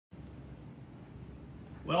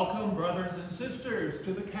Welcome, brothers and sisters,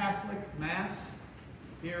 to the Catholic Mass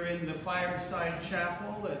here in the Fireside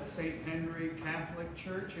Chapel at St. Henry Catholic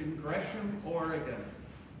Church in Gresham, Oregon.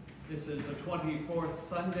 This is the 24th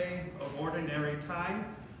Sunday of Ordinary Time.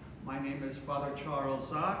 My name is Father Charles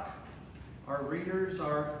Zock. Our readers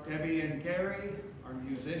are Debbie and Gary, our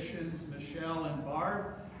musicians Michelle and Barb,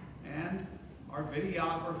 and our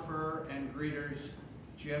videographer and greeters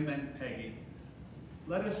Jim and Peggy.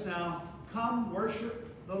 Let us now come worship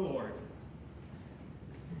the Lord.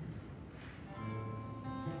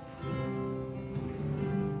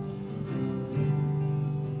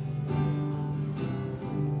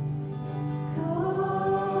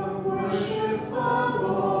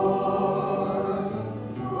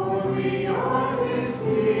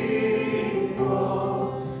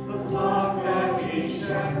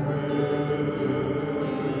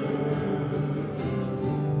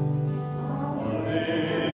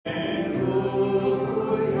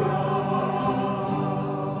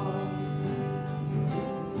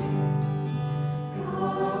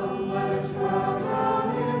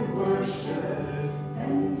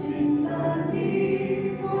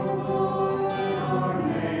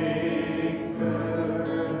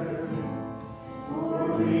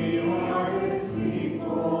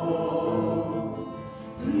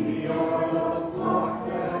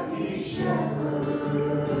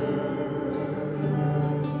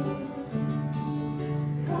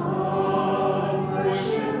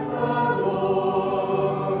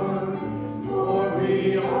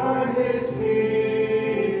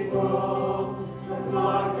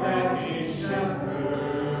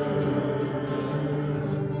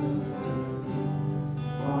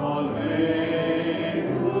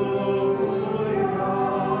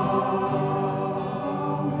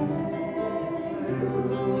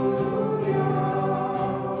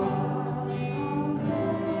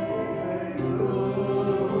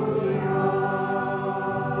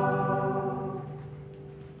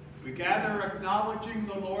 Acknowledging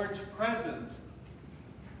the Lord's presence,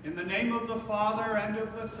 in the name of the Father, and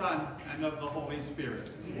of the Son, and of the Holy Spirit.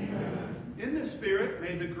 Amen. In the Spirit,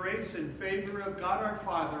 may the grace and favor of God our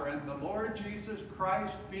Father and the Lord Jesus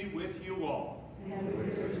Christ be with you all. And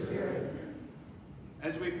with your spirit.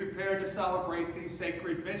 As we prepare to celebrate these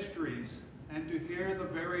sacred mysteries and to hear the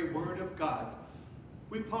very word of God,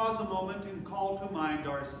 we pause a moment and call to mind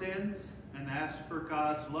our sins and ask for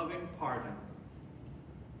God's loving pardon.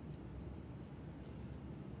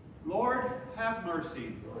 Lord, have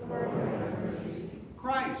mercy. Lord, have mercy.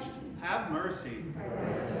 Christ, have mercy.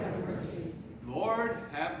 Christ, have mercy. Lord,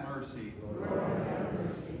 have mercy. Lord, have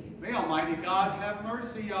mercy. May Almighty God have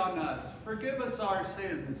mercy on us, forgive us our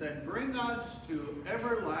sins, and bring us to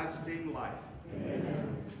everlasting life.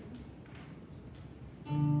 Amen.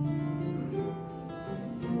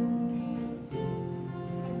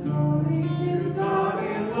 Glory to God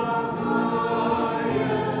in the highest,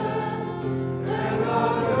 and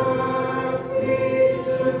on earth peace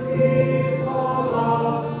to people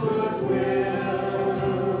of good will.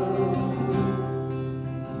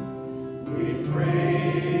 We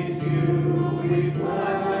praise you, we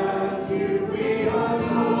bless you, we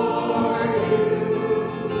adore you,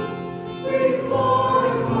 we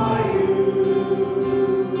glorify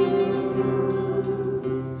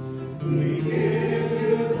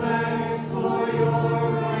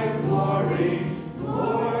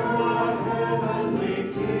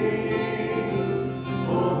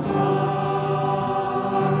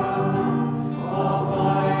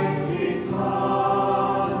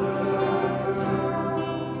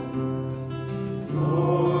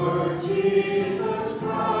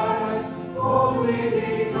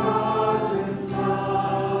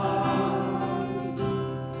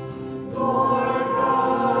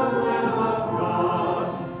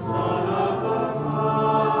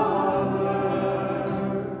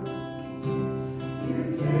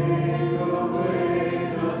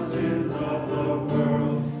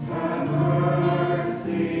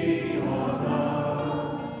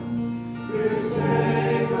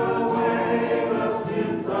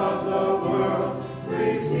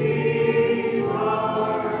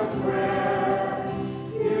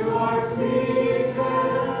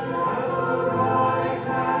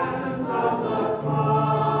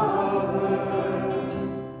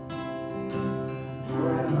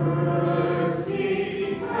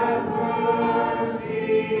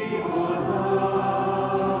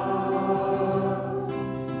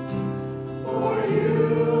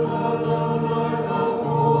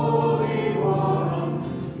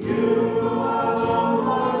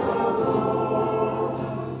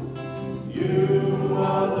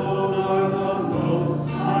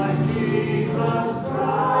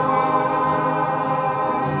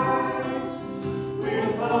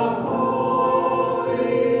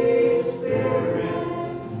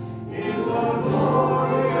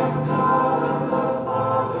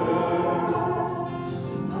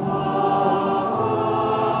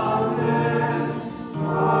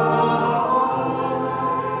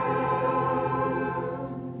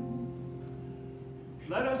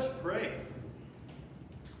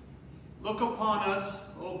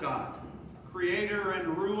Master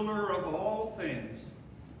and ruler of all things,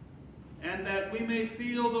 and that we may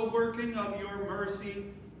feel the working of your mercy,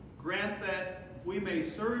 grant that we may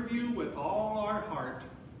serve you with all our heart,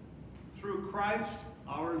 through Christ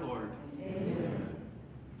our Lord. Amen.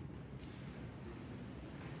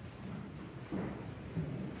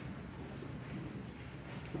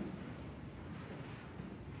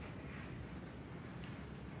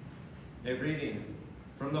 A reading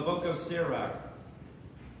from the book of Sirach.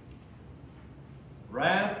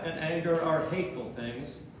 Wrath and anger are hateful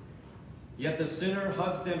things, yet the sinner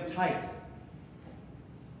hugs them tight.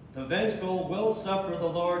 The vengeful will suffer the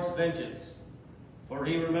Lord's vengeance, for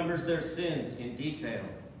he remembers their sins in detail.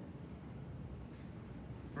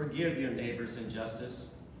 Forgive your neighbor's injustice,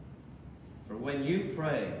 for when you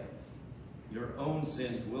pray, your own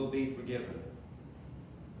sins will be forgiven.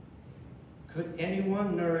 Could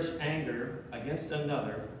anyone nourish anger against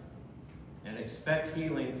another and expect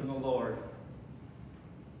healing from the Lord?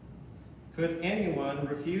 Could anyone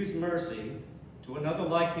refuse mercy to another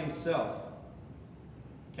like himself?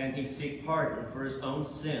 Can he seek pardon for his own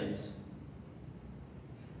sins?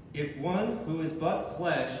 If one who is but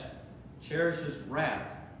flesh cherishes wrath,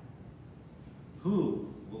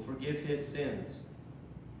 who will forgive his sins?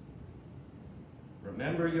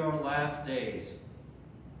 Remember your last days.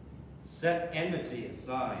 Set enmity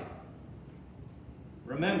aside.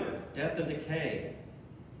 Remember death and decay,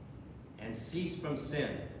 and cease from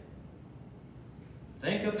sin.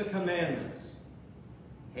 Think of the commandments.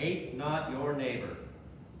 Hate not your neighbor.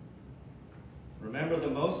 Remember the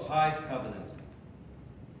Most High's covenant,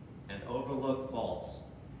 and overlook faults.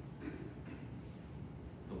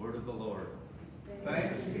 The word of the Lord.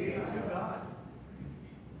 Thanks be to God.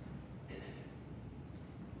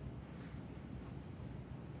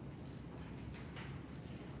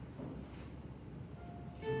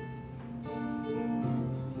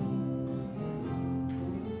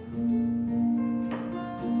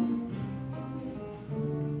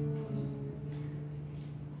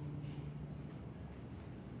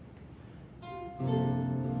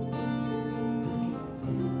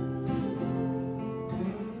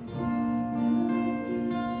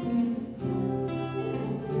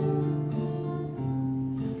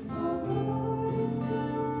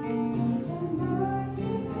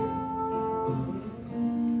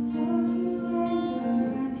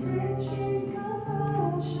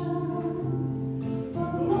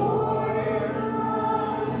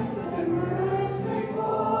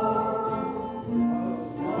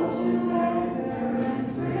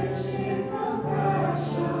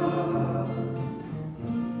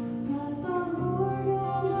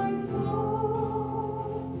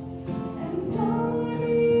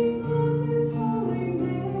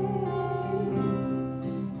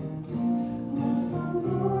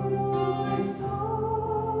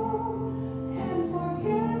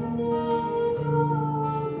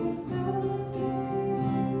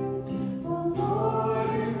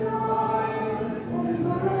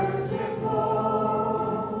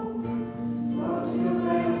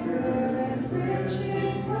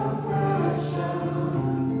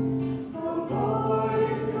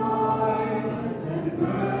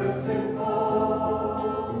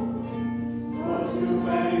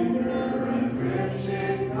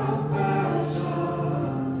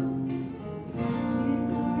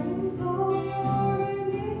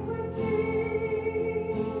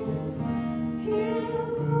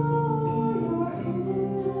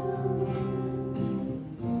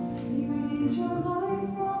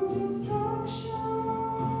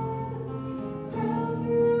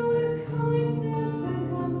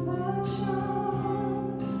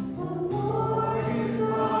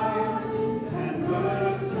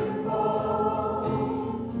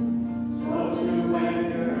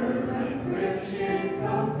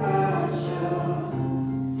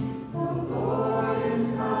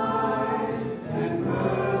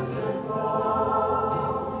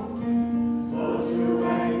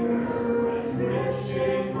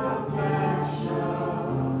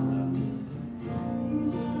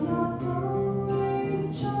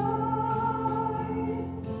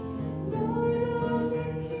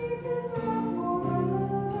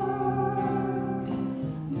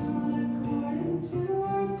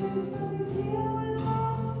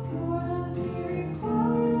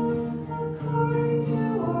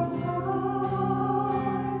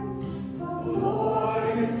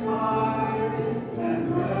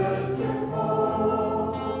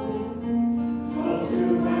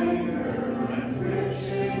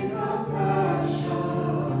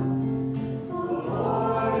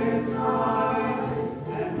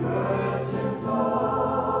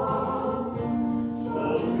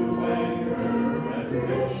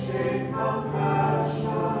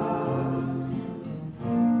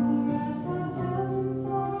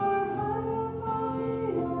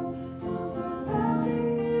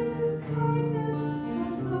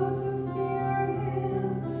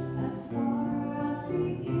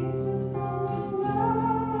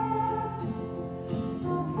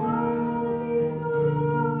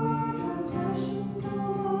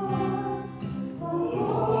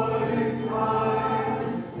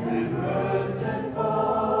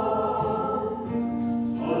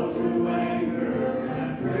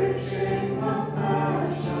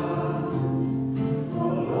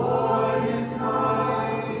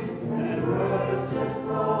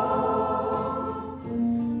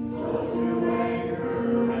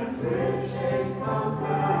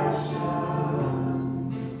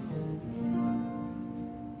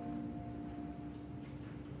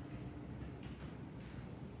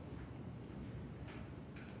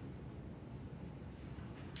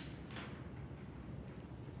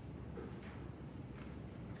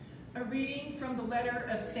 A reading from the letter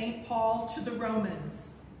of St. Paul to the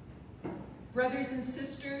Romans. Brothers and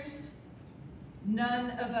sisters, none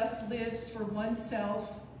of us lives for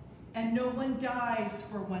oneself, and no one dies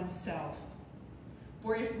for oneself.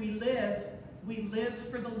 For if we live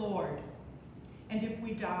for the Lord. And if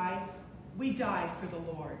we die for the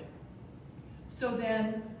Lord. So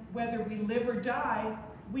then, whether we live or die,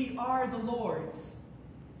 we are the Lord's.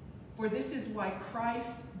 For this is why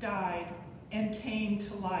Christ died and came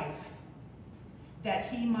to life, that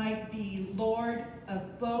he might be Lord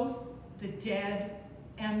of both the dead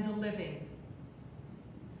and the living.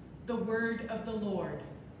 The word of the Lord.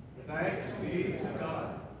 Thanks be to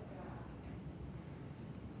God.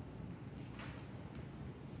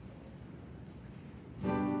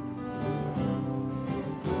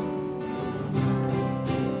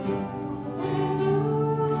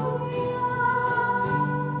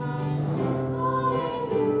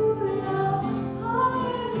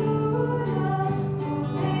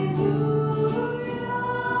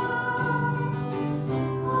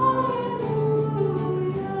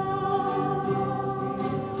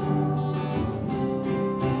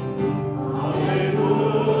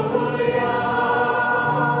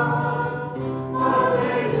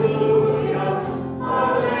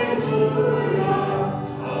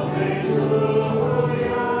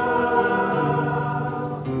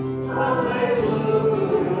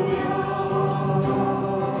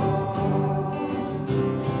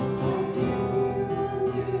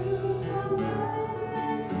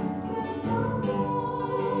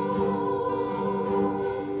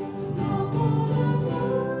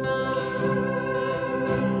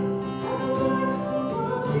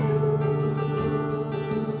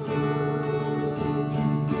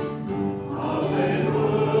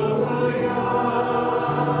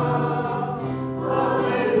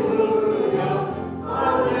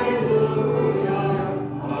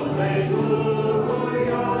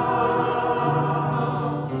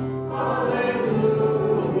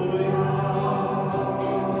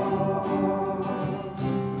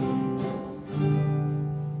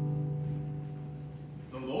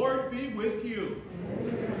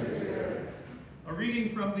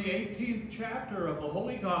 From the 18th chapter of the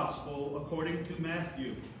Holy Gospel according to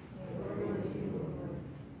Matthew.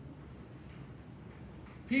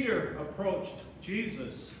 Peter approached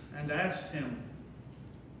Jesus and asked him,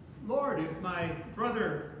 Lord, if my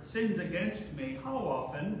brother sins against me, how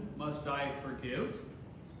often must I forgive?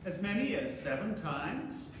 As many as 7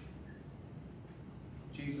 times?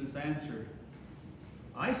 Jesus answered,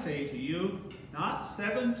 I say to you, not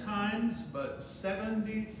 7 times, but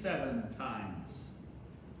 77 times.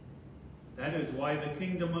 That is why the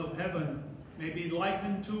kingdom of heaven may be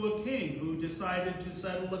likened to a king who decided to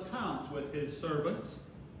settle accounts with his servants.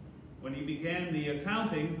 When he began the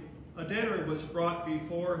accounting, a debtor was brought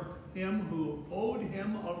before him who owed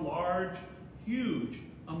him a huge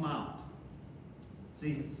amount.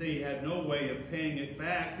 Since he had no way of paying it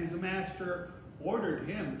back, his master ordered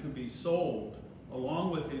him to be sold, along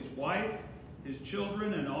with his wife, his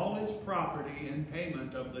children, and all his property in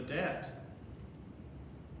payment of the debt.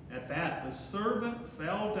 At that, the servant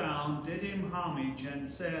fell down, did him homage, and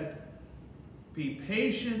said, Be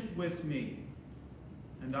patient with me,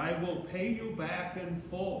 and I will pay you back in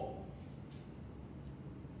full.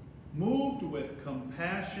 Moved with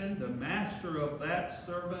compassion, the master of that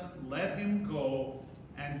servant let him go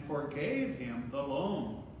and forgave him the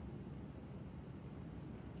loan.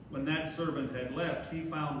 When that servant had left, he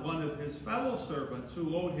found one of his fellow servants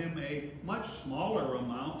who owed him a much smaller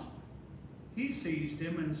amount. He seized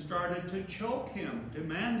him and started to choke him,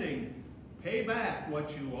 demanding, Pay back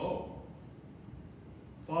what you owe.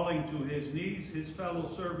 Falling to his knees, his fellow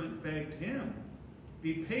servant begged him,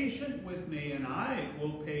 Be patient with me, and I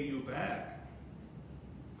will pay you back.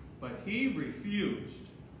 But he refused.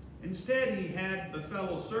 Instead, he had the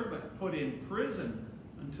fellow servant put in prison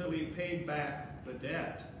until he paid back the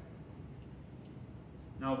debt.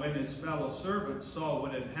 Now, when his fellow servants saw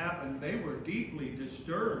what had happened, they were deeply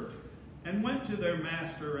disturbed and went to their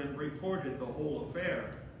master and reported the whole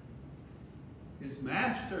affair. His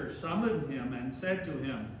master summoned him and said to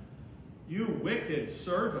him, You wicked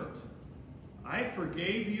servant, I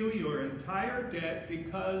forgave you your entire debt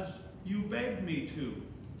because you begged me to.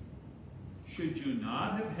 Should you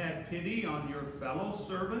not have had pity on your fellow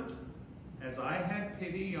servant as I had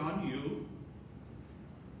pity on you?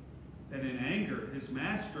 Then in anger, his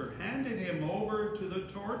master handed him over to the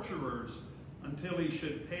torturers until he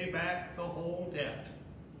should pay back the whole debt.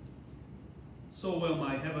 So will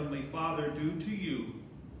my heavenly Father do to you,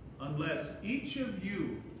 unless each of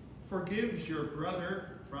you forgives your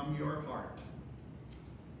brother from your heart.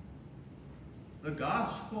 The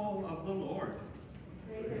Gospel of the Lord.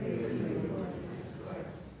 Praise to you, Lord Jesus Christ.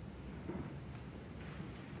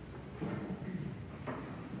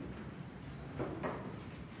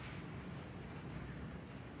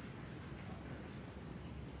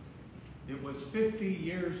 It was 50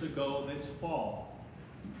 years ago this fall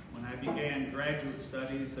when I began graduate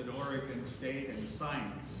studies at Oregon State in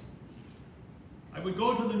science. I would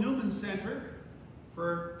go to the Newman Center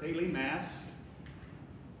for daily Mass,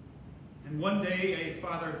 and one day a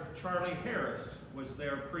Father Charlie Harris was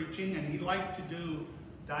there preaching, and he liked to do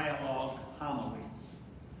dialogue homilies.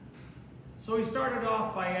 So he started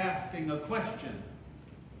off by asking a question.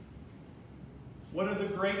 What are the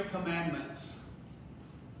great commandments?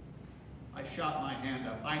 I shot my hand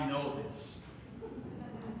up. I know this.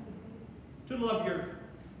 To love your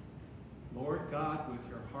Lord God with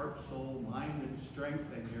your heart, soul, mind, and strength,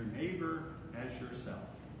 and your neighbor as yourself.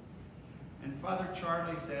 And Father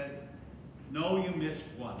Charlie said, no, you missed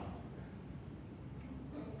one.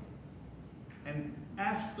 And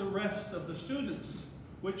asked the rest of the students,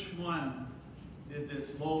 which one did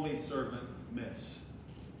this lowly servant miss?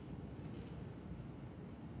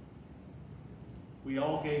 We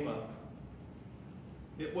all gave up.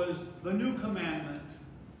 It was the new commandment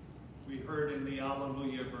we heard in the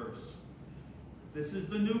Alleluia verse. This is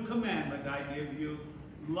the new commandment I give you.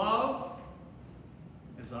 Love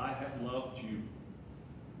as I have loved you.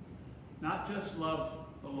 Not just love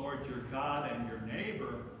the Lord your God and your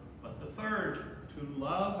neighbor, but the third, to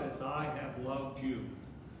love as I have loved you.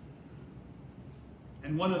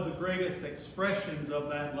 And one of the greatest expressions of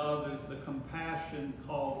that love is the compassion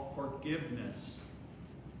called forgiveness.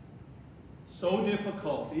 So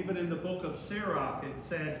difficult. Even in the book of Sirach, it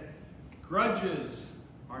said, grudges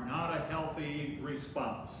are not a healthy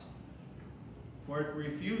response, for it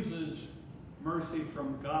refuses mercy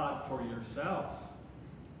from God for yourself.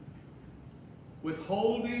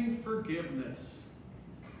 Withholding forgiveness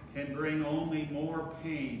can bring only more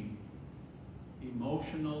pain,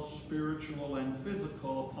 emotional, spiritual, and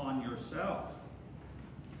physical, upon yourself.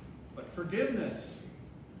 But forgiveness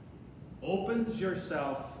opens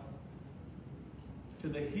yourself to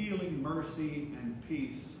the healing mercy and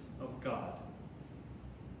peace of God.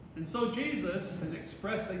 And so Jesus, in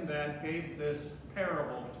expressing that, gave this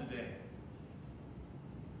parable today.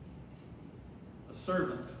 A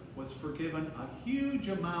servant was forgiven a huge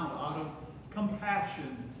amount out of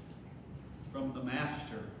compassion from the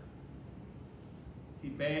master. He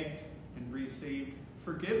begged and received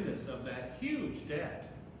forgiveness of that huge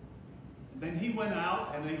debt. And then he went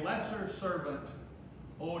out, and a lesser servant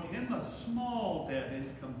owed him a small debt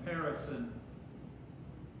in comparison.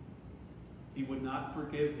 He would not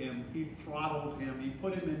forgive him. He throttled him. He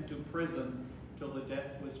put him into prison till the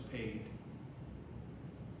debt was paid.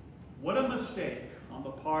 What a mistake on the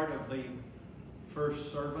part of the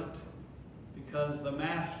first servant, because the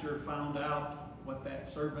master found out what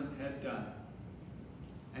that servant had done,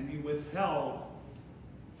 and he withheld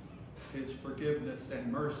his forgiveness and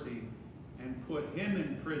mercy and put him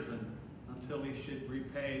in prison until he should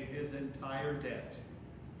repay his entire debt.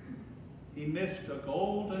 He missed a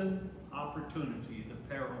golden opportunity, the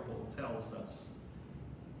parable tells us.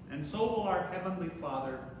 And so will our Heavenly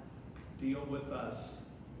Father deal with us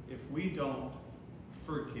if we don't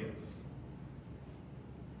forgive.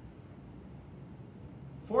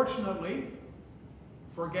 Fortunately,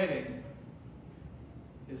 forgetting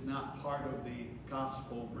is not part of the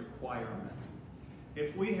gospel requirement.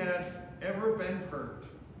 If we have ever been hurt,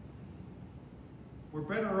 we're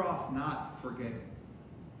better off not forgetting,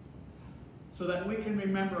 so that we can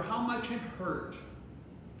remember how much it hurt,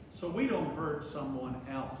 so we don't hurt someone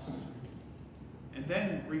else, and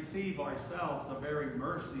then receive ourselves the very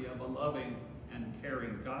mercy of a loving and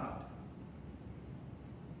caring God.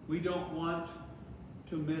 We don't want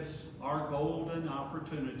to miss our golden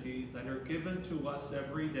opportunities that are given to us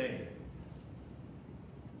every day.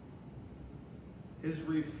 His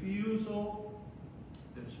refusal,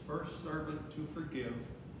 this first servant to forgive,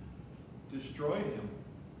 destroyed him.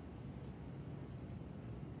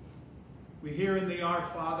 We hear in the Our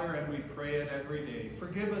Father, and we pray it every day.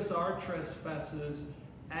 Forgive us our trespasses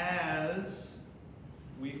as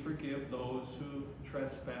we forgive those who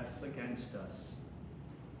trespass against us.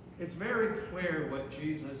 It's very clear what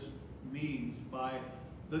Jesus means by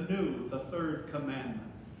the third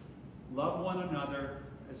commandment. Love one another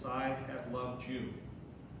as I have loved you.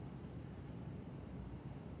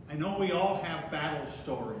 I know we all have battle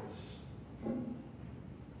stories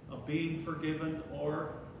of being forgiven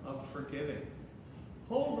or of forgiving.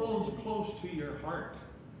 Hold those close to your heart.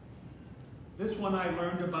 This one I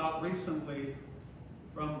learned about recently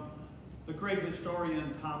from the great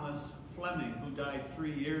historian Thomas Fleming, who died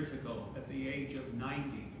 3 years ago at the age of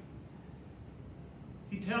 90.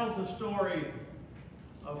 He tells the story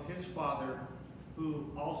of his father,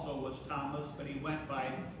 who also was Thomas, but he went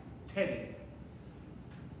by Teddy.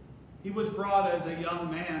 He was brought as a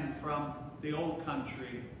young man from the old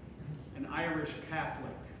country, an Irish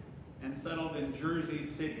Catholic, and settled in Jersey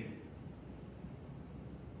City.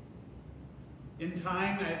 In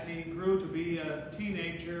time, as he grew to be a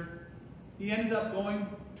teenager, he ended up going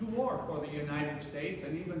to war for the United States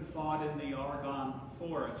and even fought in the Argonne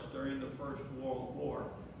Forest during the First World War.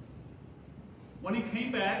 When he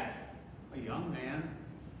came back, a young man,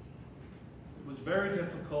 it was very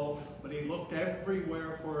difficult, but he looked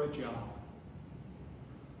everywhere for a job.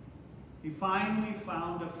 He finally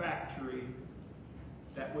found a factory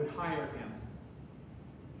that would hire him.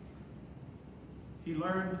 He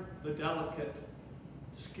learned the delicate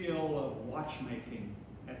skill of watchmaking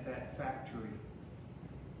at that factory.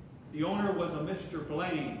 The owner was a Mr.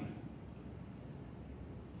 Blaine.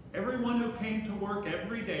 Everyone who came to work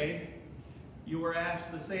every day, you were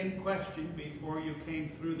asked the same question before you came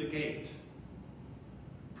through the gate.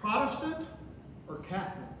 Protestant or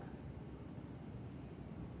Catholic?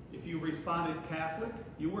 If you responded Catholic,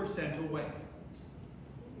 you were sent away.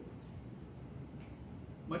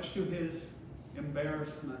 Much to his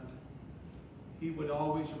embarrassment, he would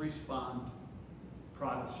always respond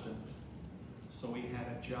Protestant, so he had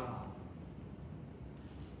a job.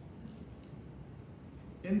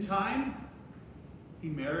 In time, he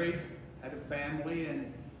married, had a family,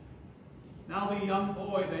 and now the young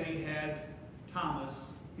boy that he had,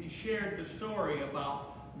 Thomas, he shared the story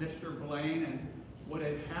about Mr. Blaine and what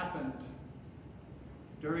had happened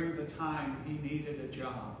during the time he needed a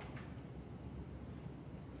job.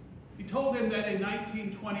 He told him that in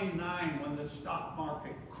 1929, when the stock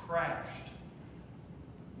market crashed,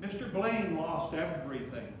 Mr. Blaine lost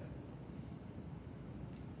everything.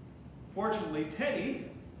 Fortunately, Teddy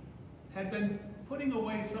had been putting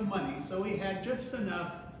away some money, so he had just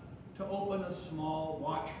enough to open a small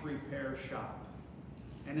watch repair shop.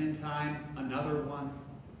 And in time, another one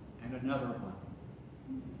and another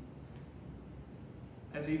one.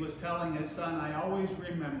 As he was telling his son, I always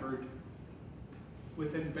remembered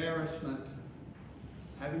with embarrassment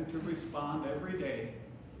having to respond every day,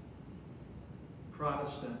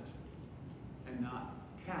 Protestant and not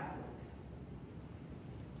Catholic.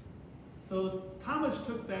 So Thomas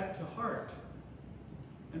took that to heart.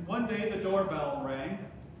 And one day the doorbell rang.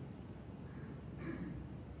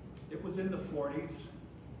 It was in the 40s.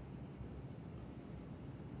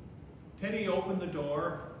 Teddy opened the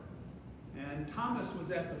door, and Thomas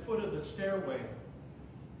was at the foot of the stairway.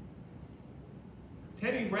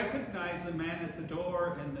 Teddy recognized the man at the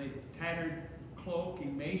door in the tattered cloak,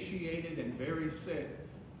 emaciated and very sick,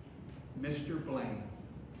 Mr. Blaine.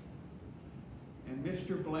 And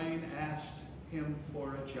Mr. Blaine asked him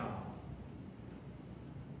for a job.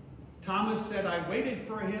 Thomas said, I waited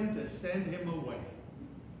for him to send him away.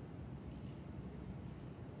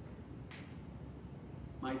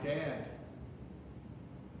 My dad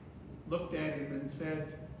looked at him and said,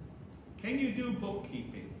 can you do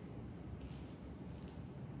bookkeeping?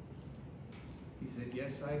 He said,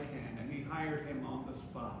 yes, I can. And he hired him on the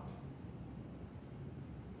spot.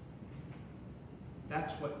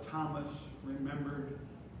 That's what Thomas remembered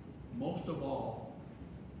most of all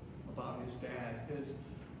about his dad, his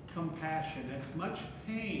compassion, as much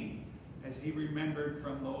pain as he remembered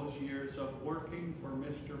from those years of working for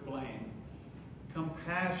Mr. Blaine.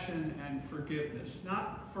 Compassion and forgiveness,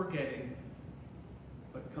 not forgetting,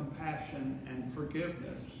 but compassion and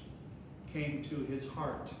forgiveness came to his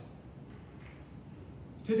heart.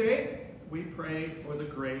 Today, we pray for the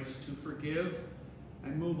grace to forgive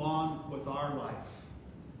and move on with our life,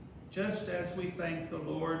 just as we thank the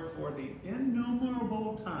Lord for the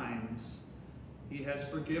innumerable times he has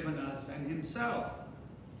forgiven us and himself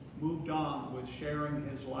moved on with sharing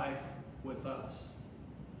his life with us.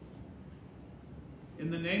 In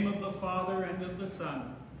the name of the Father, and of the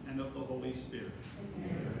Son, and of the Holy Spirit.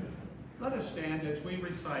 Amen. Let us stand as we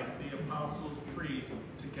recite the Apostles' Creed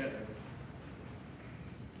together.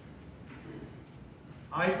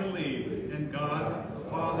 I believe in God, the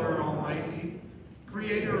Father Almighty,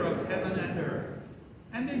 creator of heaven and earth,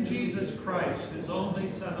 and in Jesus Christ, his only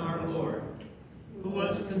Son, our Lord, who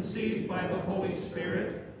was conceived by the Holy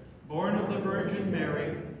Spirit, born of the Virgin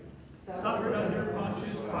Mary, suffered under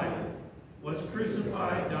Pontius Pilate, was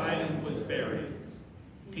crucified, died, and was buried.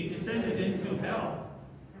 He descended into hell.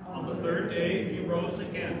 On the third day, he rose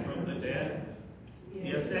again from the dead.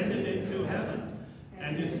 He ascended into heaven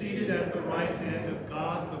and is seated at the right hand of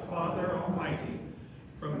God, the Father Almighty.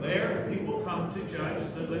 From there he will come to judge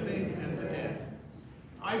the living and the dead.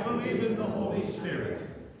 I believe in the Holy Spirit,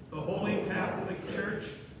 the Holy Catholic Church,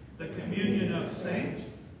 the communion of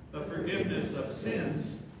saints, the forgiveness of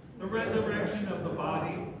sins, the resurrection of the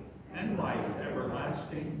body, and life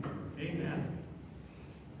everlasting. Amen.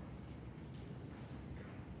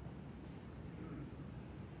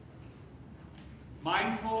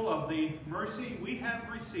 Mindful of the mercy we have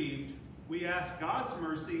received, we ask God's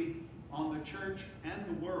mercy on the church and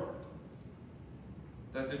the world.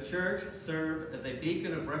 That the church serve as a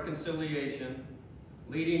beacon of reconciliation,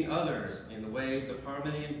 leading others in the ways of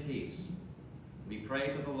harmony and peace. We pray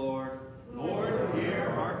to the Lord. Lord,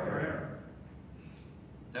 hear our prayer.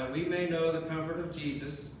 That we may know the comfort of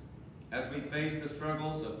Jesus as we face the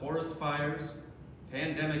struggles of forest fires,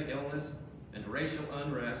 pandemic illness, and racial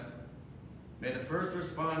unrest. May the first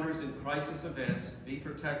responders in crisis events be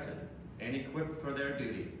protected and equipped for their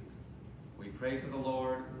duty. We pray to the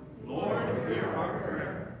Lord. Lord, hear our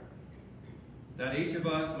prayer. That each of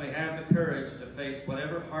us may have the courage to face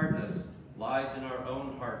whatever hardness lies in our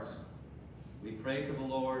own hearts. We pray to the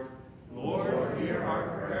Lord. Lord, hear our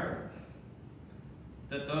prayer.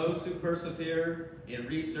 That those who persevere in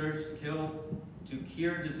research to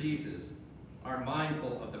cure diseases are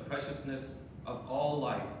mindful of the preciousness of all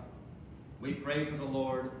life. We pray to the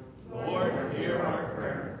Lord. Lord, hear our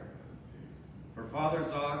prayer. For Father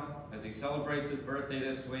Zoc, as he celebrates his birthday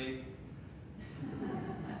this week,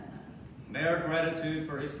 may our gratitude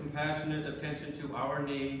for his compassionate attention to our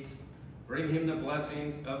needs bring him the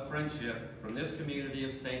blessings of friendship from this community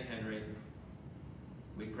of St. Henry.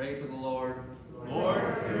 We pray to the Lord. Lord,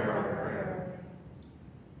 hear our prayer.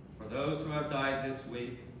 For those who have died this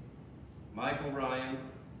week, Michael Ryan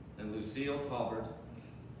and Lucille Talbert,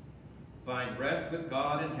 find rest with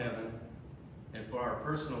God in heaven, and for our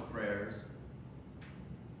personal prayers,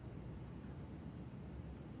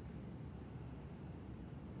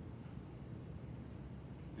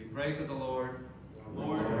 we pray to the Lord.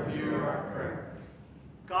 Lord, hear our prayer.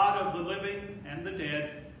 God of the living and the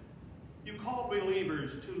dead, you call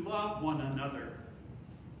believers to love one another.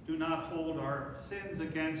 Do not hold our sins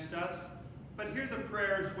against us, but hear the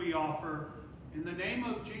prayers we offer. In the name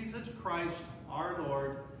of Jesus Christ, our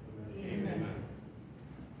Lord. Amen.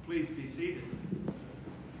 Please be seated.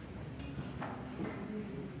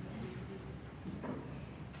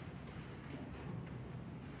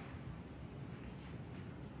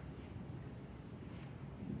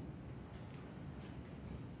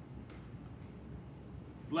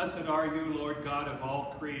 Blessed are you, Lord God of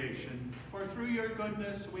all creation, for through your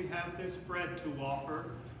goodness we have this bread to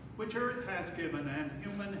offer, which earth has given and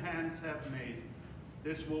human hands have made.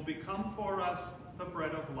 This will become for us the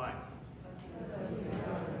bread of life.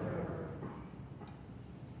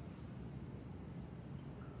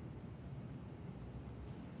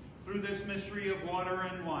 Through this mystery of water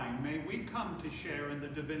and wine, may we come to share in the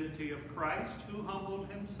divinity of Christ, who humbled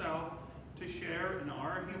himself to share in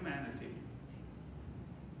our humanity.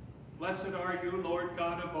 Blessed are you, Lord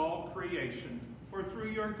God of all creation, for through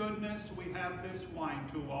your goodness we have this wine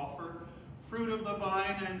to offer, fruit of the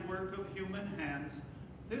vine and work of human hands.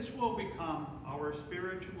 This will become our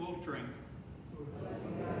spiritual drink.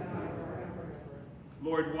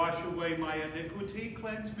 Lord, wash away my iniquity,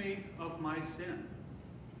 cleanse me of my sin.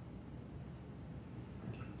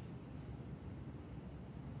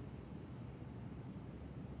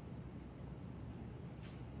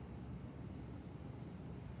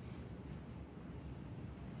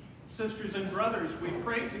 Sisters and brothers, we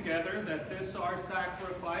pray together that this our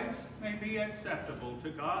sacrifice may be acceptable to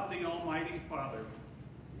God the Almighty Father.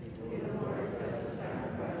 May the Lord accept the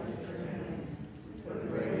sacrifice of your hands, for the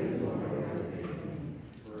praise of the Lord,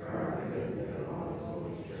 for our good and all the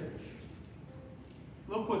Holy Church.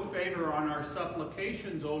 Look with favor on our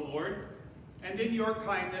supplications, O Lord, and in your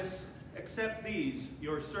kindness accept these,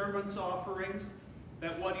 your servants' offerings,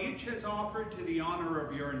 that what each has offered to the honor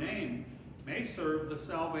of your name may serve the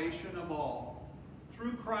salvation of all.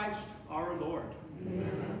 Through Christ our Lord.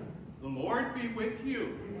 Amen. The Lord be with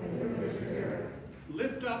you. And with your spirit.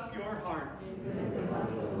 Lift up your hearts. Lift them up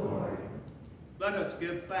to the Lord. Let us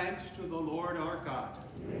give thanks to the Lord our God.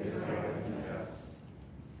 It is right and just.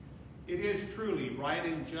 It is truly right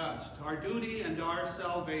and just, our duty and our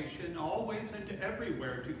salvation, always and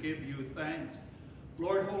everywhere to give you thanks.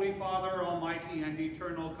 Lord, Holy Father, Almighty and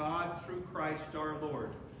eternal God, through Christ our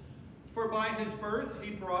Lord. For by his birth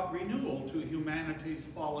he brought renewal to humanity's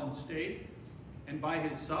fallen state, and by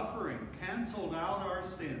his suffering canceled out our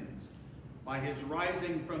sins. By his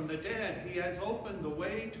rising from the dead he has opened the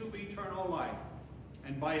way to eternal life,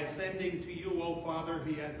 and by ascending to you, O Father,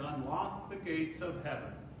 he has unlocked the gates of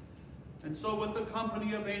heaven. And so with the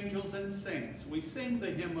company of angels and saints, we sing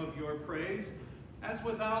the hymn of your praise, as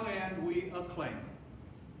without end we acclaim.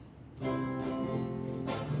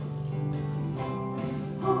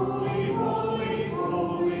 Holy, holy,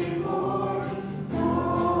 holy Lord,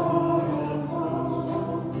 God of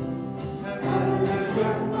hosts, heaven and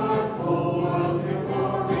earth are full of your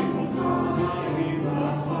glory. Hosanna in the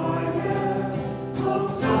highest.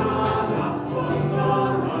 Hosanna,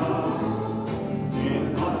 Hosanna in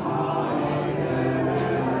the highest.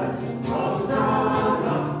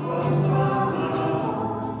 Hosanna, Hosanna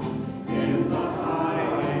in the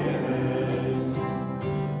highest.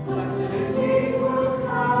 Blessed is he who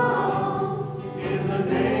comes in the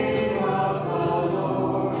name of the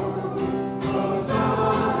Lord.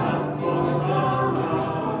 Hosanna, Hosanna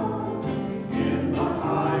in the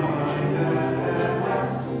highest.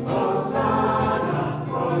 Hosanna,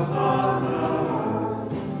 Hosanna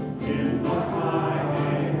in the highest.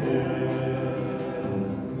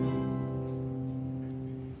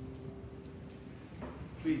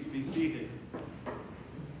 Please be seated.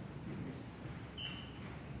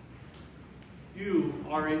 You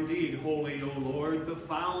are indeed holy, O Lord, the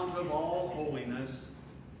fount of all holiness.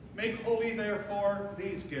 Make holy, therefore,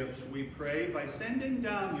 these gifts, we pray, by sending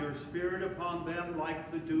down your Spirit upon them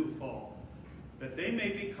like the dewfall, that they may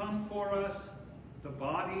become for us the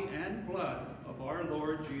body and blood of our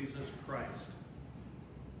Lord Jesus Christ.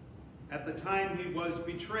 At the time he was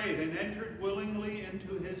betrayed and entered willingly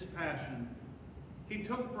into his passion, he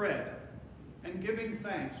took bread, and giving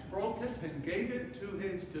thanks, broke it and gave it to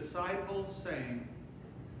his disciples, saying,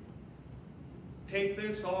 "Take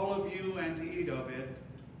this, all of you, and eat of it,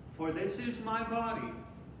 for this is my body,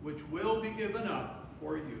 which will be given up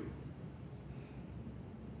for you."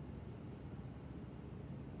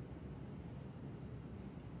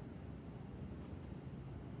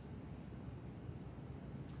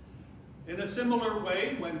 In a similar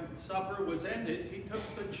way, when supper was ended, he took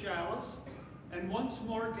the chalice, and once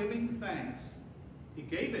more giving thanks, he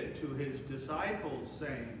gave it to his disciples,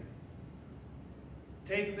 saying,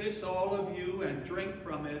 "Take this, all of you, and drink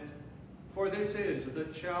from it, for this is the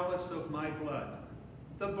chalice of my blood,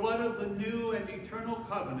 the blood of the new and eternal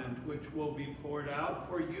covenant, which will be poured out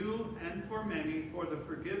for you and for many for the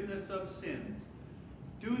forgiveness of sins.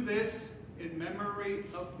 Do this in memory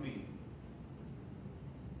of me."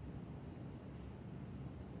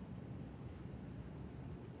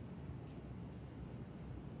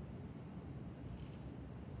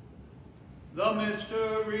 The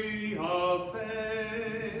mystery of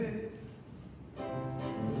faith.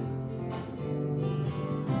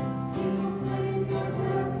 Proclaim your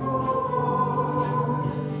death, O Lord,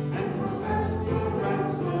 and profess your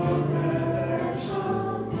resurrection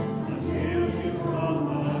until you come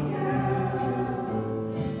again.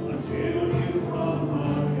 Until you come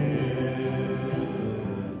again.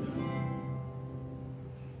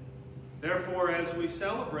 Therefore, as we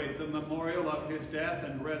celebrate the memorial of his death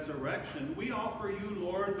and resurrection, we offer you,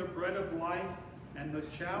 Lord, the bread of life and the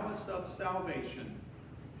chalice of salvation,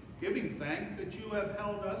 giving thanks that you have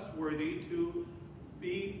held us worthy to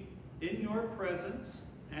be in your presence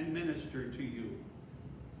and minister to you.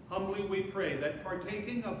 Humbly we pray that,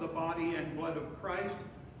 partaking of the body and blood of Christ,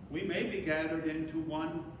 we may be gathered into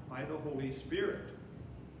one by the Holy Spirit.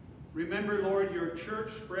 Remember, Lord, your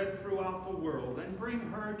church spread throughout the world, and bring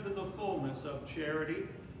her to the fullness of charity,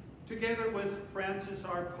 together with Francis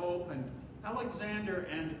our Pope, and Alexander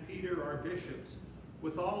and Peter our bishops,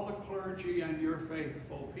 with all the clergy and your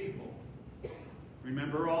faithful people.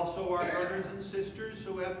 Remember also our brothers and sisters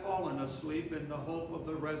who have fallen asleep in the hope of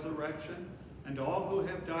the resurrection, and all who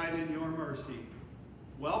have died in your mercy.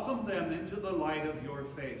 Welcome them into the light of your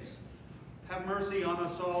face. Have mercy on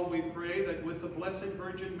us all, we pray, that with the Blessed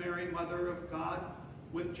Virgin Mary, Mother of God,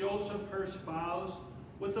 with Joseph her spouse,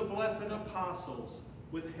 with the blessed apostles,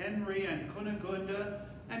 with Henry and Cunegunda,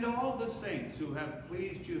 and all the saints who have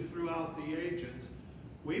pleased you throughout the ages,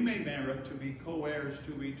 we may merit to be co-heirs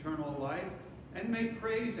to eternal life, and may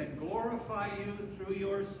praise and glorify you through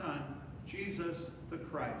your Son, Jesus the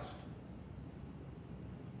Christ.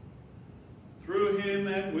 Through him,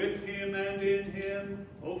 and with him, and in him,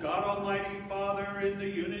 O God Almighty Father, in the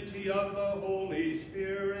unity of the Holy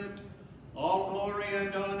Spirit, all glory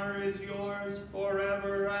and honor is yours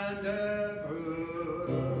forever and ever.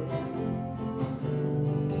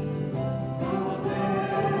 Amen.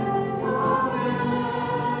 Amen.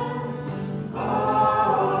 Amen.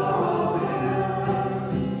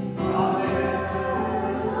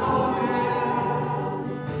 Amen.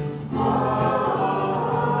 Amen.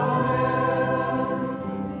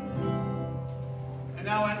 And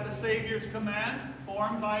now, at the Savior's command,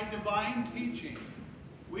 formed by divine teaching,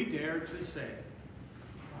 we we dare to say,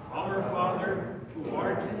 Our Father, who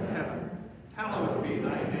art in heaven, hallowed be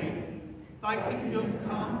thy name. Thy kingdom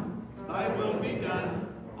come, thy will be done,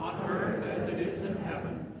 on earth as it is in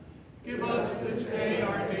heaven. Give us this day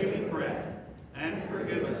our daily bread, and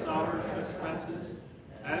forgive us our trespasses,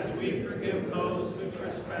 as we forgive those who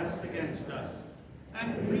trespass against us.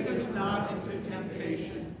 And lead us not into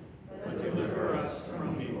temptation, but deliver us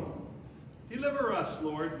from evil. Deliver us,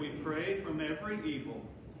 Lord, we pray, from every evil.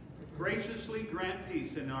 Graciously grant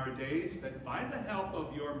peace in our days, that by the help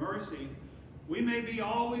of your mercy, we may be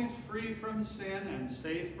always free from sin and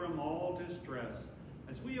safe from all distress,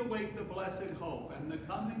 as we await the blessed hope and the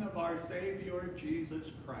coming of our Savior, Jesus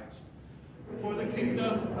Christ. For the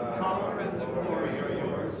kingdom, the power, and the glory are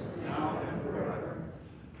yours, now and forever.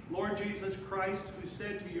 Lord Jesus Christ, who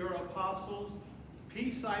said to your apostles,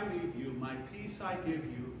 Peace I leave you, my peace I give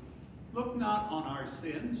you, look not on our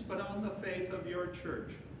sins, but on the faith of your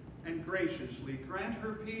church, and graciously grant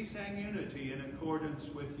her peace and unity in accordance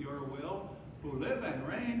with your will, who live and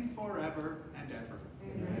reign forever and ever.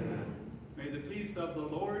 Amen. May the peace of the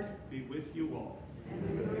Lord be with you all.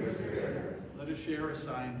 And with your spirit. Let us share a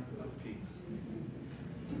sign of peace.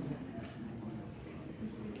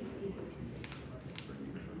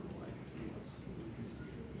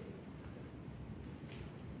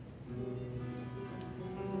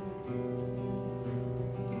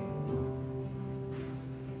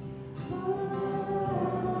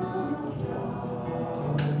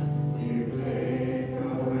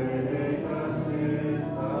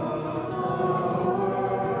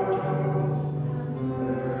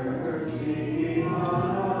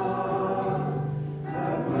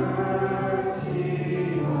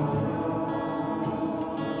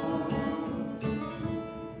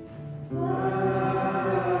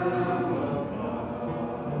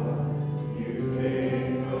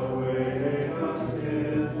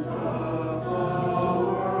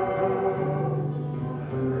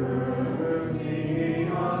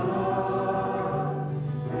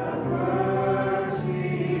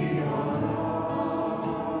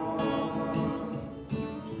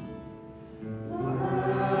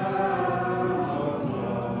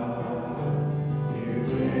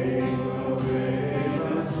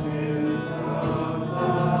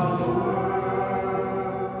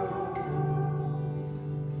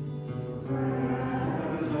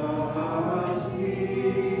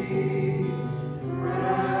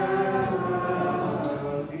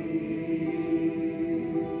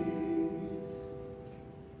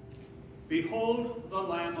 Behold the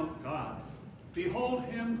Lamb of God. Behold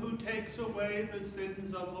him who takes away the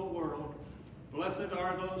sins of the world. Blessed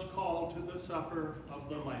are those called to the supper of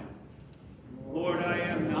the Lamb. Lord, I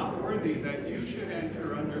am not worthy that you should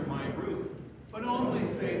enter under my roof, but only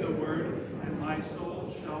say the word, and my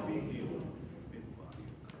soul shall be healed. May the body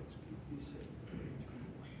of Christ keep me safe. Remember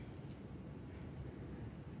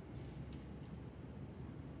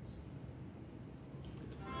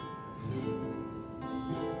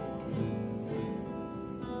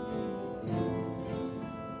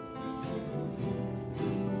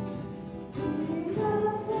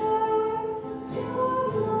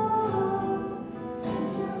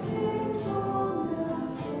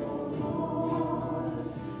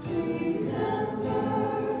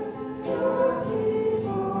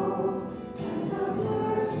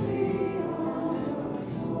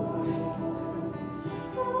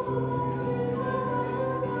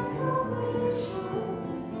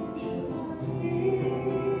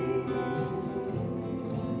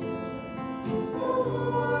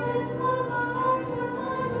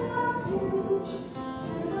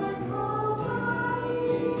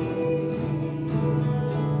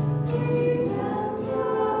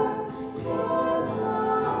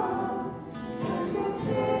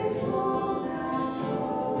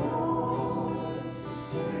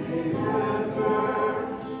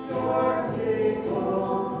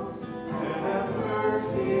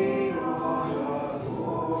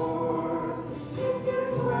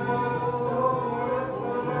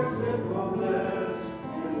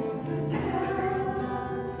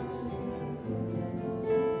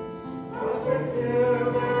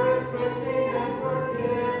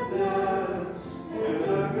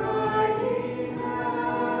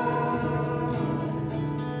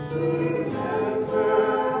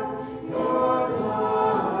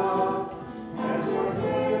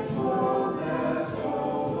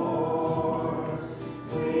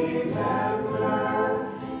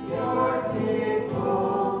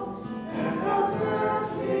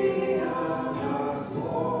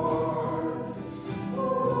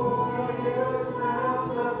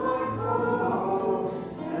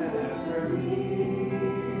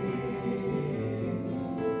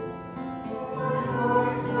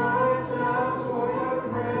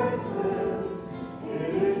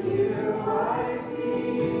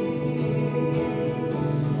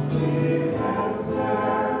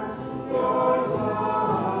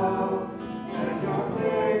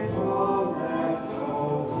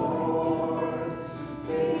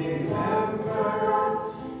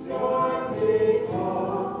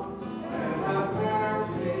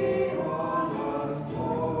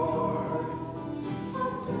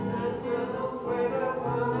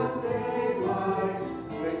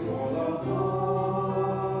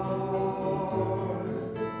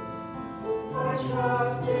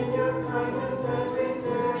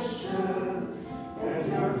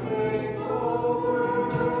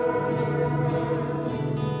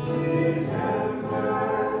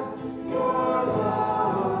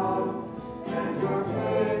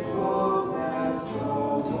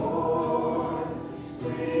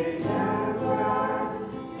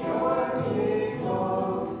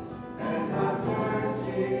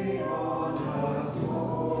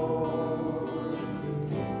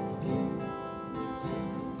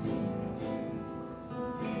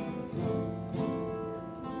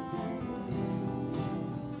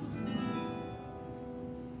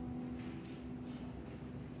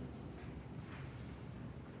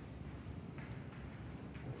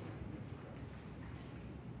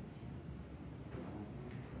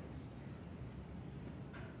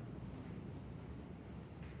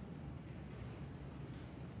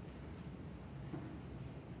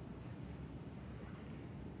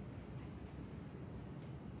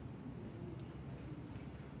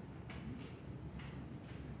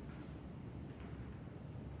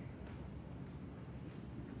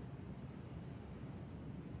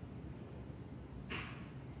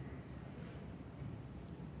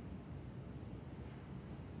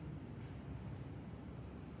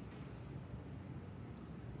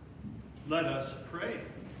Let us pray.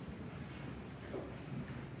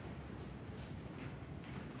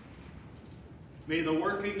 May the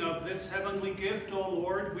working of this heavenly gift, O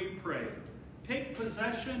Lord, we pray, take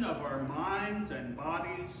possession of our minds and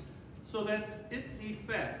bodies so that its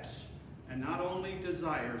effects and not only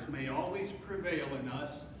desires may always prevail in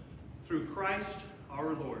us through Christ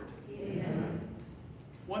our Lord. Amen.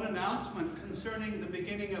 One announcement concerning the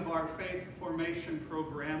beginning of our faith formation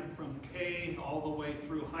program from K all the way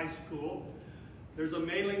through high school. There's a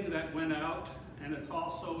mailing that went out, and it's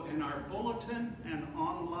also in our bulletin and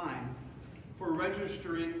online for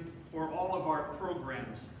registering for all of our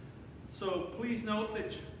programs. So please note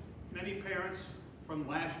that many parents from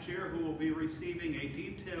last year who will be receiving a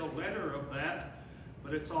detailed letter of that,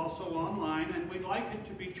 but it's also online, and we'd like it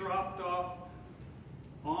to be dropped off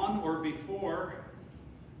on or before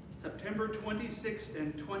September 26th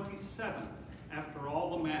and 27th, after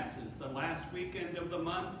all the masses. The last weekend of the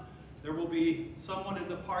month, there will be someone in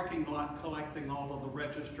the parking lot collecting all of the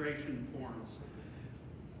registration forms.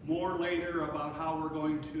 More later about how we're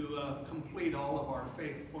going to complete all of our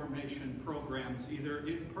faith formation programs, either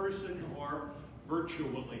in person or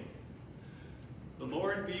virtually. The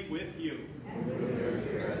Lord be with you. And with your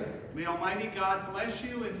spirit. May Almighty God bless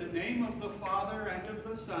you in the name of the Father, and of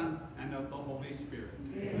the Son, and of the Holy Spirit.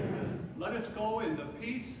 Amen. Let us go in the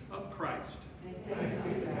peace of Christ. Thanks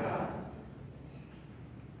be to God.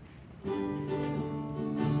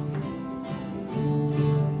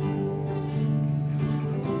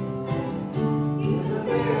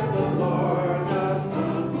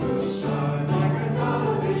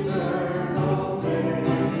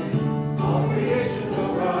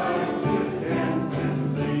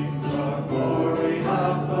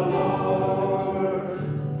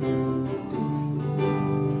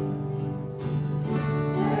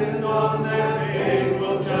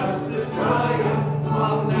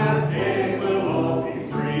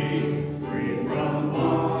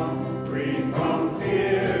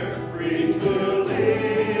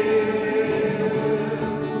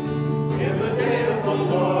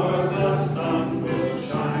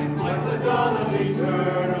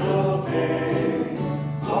 Eternal day,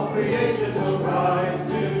 all creation will rise.